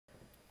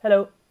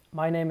Hello,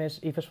 my name is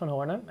Ives van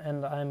Hoorne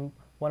and I'm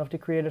one of the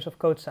creators of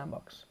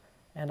CodeSandbox.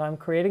 And I'm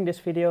creating this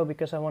video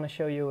because I want to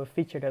show you a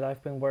feature that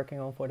I've been working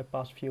on for the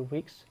past few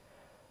weeks.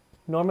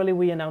 Normally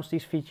we announce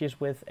these features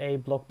with a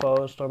blog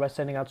post or by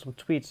sending out some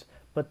tweets,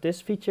 but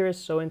this feature is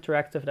so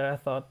interactive that I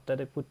thought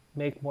that it would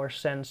make more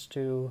sense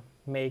to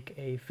make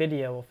a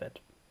video of it.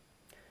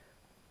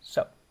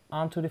 So,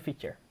 on to the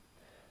feature.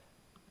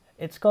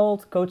 It's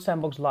called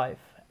CodeSandbox Live,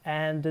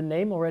 and the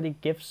name already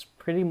gives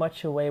pretty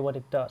much away what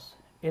it does.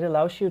 It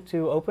allows you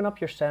to open up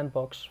your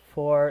sandbox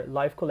for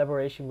live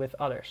collaboration with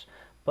others,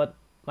 but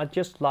not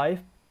just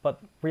live,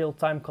 but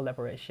real-time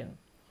collaboration.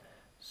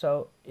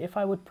 So if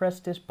I would press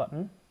this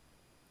button,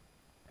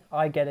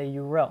 I get a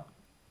URL.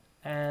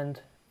 And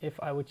if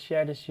I would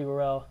share this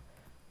URL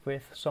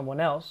with someone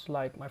else,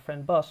 like my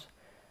friend Bas,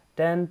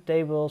 then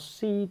they will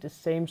see the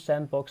same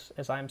sandbox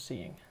as I'm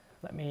seeing.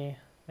 Let me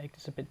make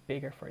this a bit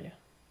bigger for you.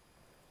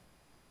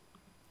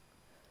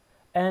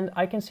 And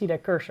I can see their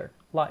cursor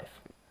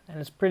live. And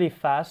it's pretty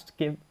fast.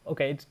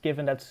 It's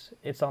given that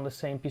it's on the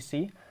same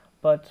PC,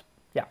 but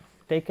yeah,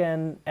 they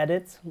can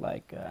edit,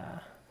 like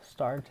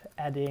start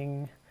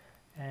adding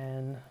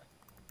and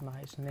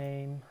nice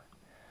name.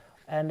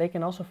 And they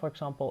can also, for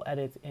example,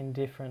 edit in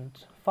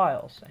different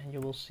files, and you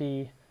will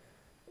see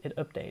it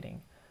updating.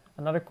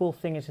 Another cool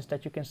thing is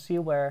that you can see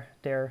where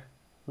they're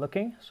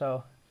looking.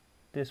 So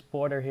this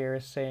border here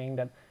is saying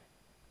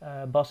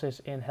that Bas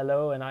is in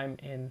hello and I'm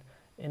in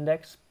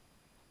index.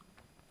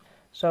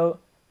 So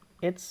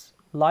it's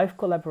live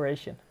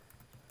collaboration,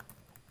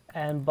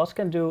 and Bas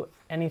can do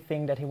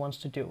anything that he wants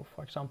to do.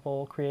 For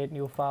example, create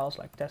new files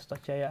like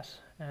test.js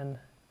and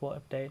we'll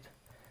update,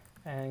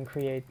 and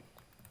create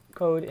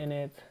code in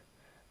it,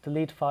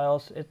 delete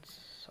files.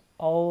 It's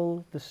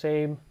all the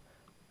same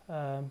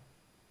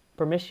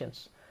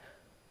permissions.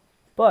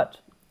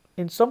 But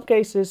in some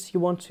cases you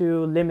want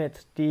to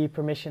limit the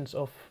permissions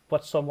of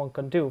what someone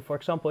can do. For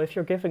example, if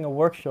you're giving a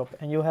workshop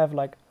and you have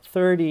like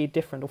 30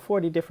 different or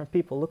 40 different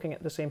people looking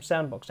at the same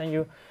sandbox,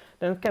 and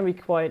then it can be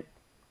quite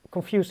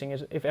confusing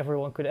if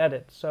everyone could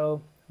edit.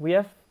 So we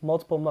have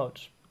multiple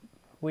modes.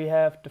 We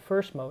have the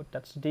first mode,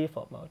 that's the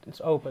default mode.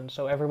 It's open,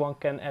 so everyone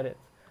can edit.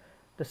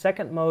 The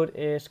second mode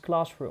is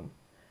classroom.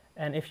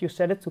 And if you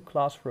set it to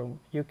classroom,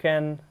 you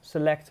can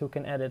select who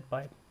can edit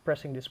by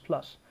pressing this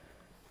plus.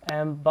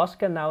 And Bas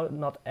can now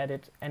not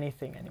edit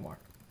anything anymore.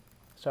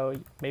 So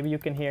maybe you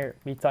can hear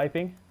me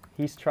typing.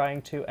 He's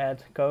trying to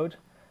add code,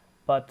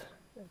 but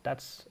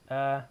that's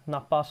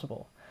not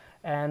possible.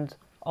 And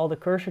all the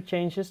cursor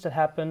changes that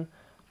happen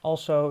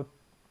also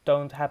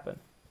don't happen.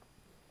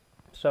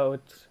 So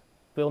it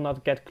will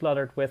not get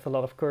cluttered with a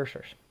lot of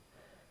cursors.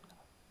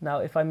 Now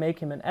if I make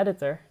him an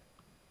editor,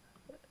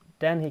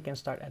 then he can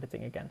start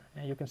editing again,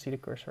 and you can see the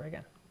cursor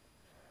again.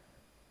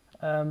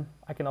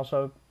 I can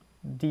also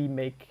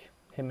demake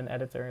him an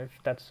editor if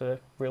that's a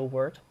real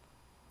word.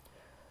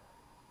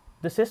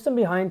 The system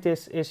behind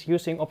this is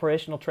using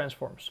operational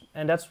transforms,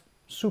 and that's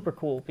super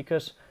cool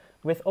because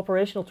with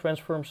operational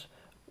transforms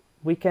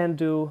we can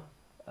do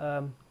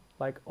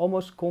like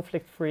almost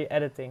conflict-free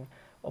editing.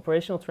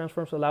 Operational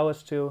transforms allow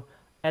us to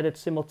edit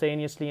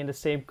simultaneously in the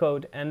same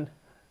code, and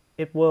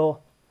it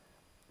will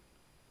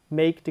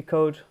make the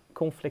code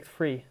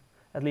conflict-free.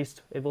 At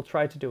least it will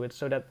try to do it,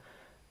 so that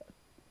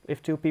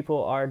if two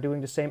people are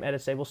doing the same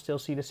edits, they will still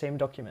see the same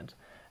document.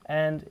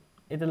 And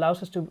it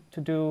allows us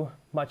to do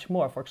much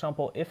more. For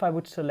example, if I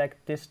would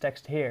select this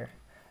text here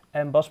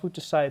and Bas would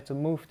decide to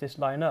move this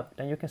line up,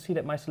 then you can see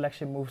that my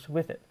selection moves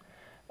with it.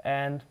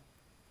 And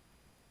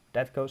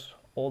that goes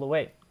all the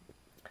way.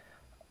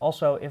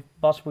 Also, if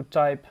Bas would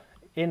type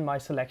in my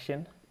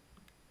selection,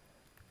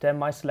 then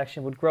my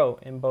selection would grow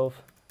in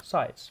both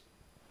sides.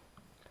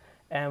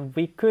 And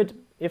we could,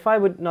 if I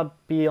would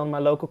not be on my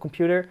local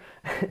computer,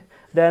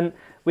 then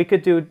we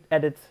could do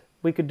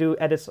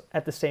edits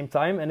at the same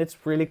time, and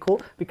it's really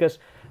cool because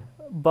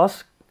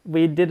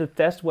we did a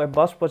test where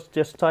Bas was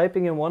just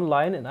typing in one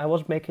line and I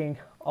was making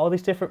all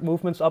these different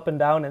movements up and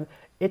down, and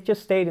it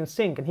just stayed in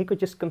sync, and he could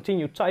just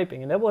continue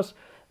typing, and that was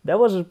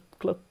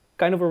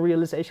kind of a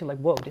realization like,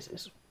 whoa, this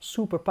is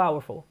super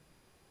powerful.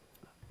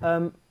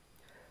 But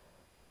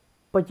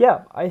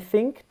yeah, I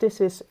think this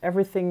is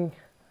everything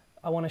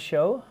I want to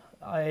show.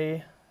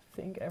 I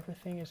think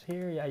everything is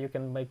here. Yeah, you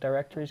can make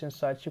directories and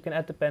such. You can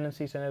add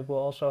dependencies, and it will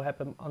also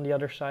happen on the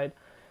other side.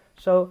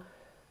 So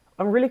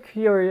I'm really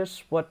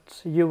curious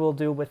what you will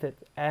do with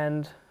it,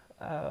 and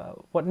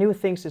what new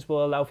things this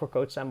will allow for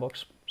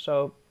CodeSandbox.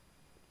 So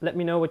let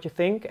me know what you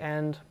think,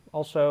 and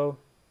also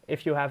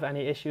if you have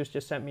any issues,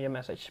 just send me a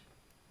message.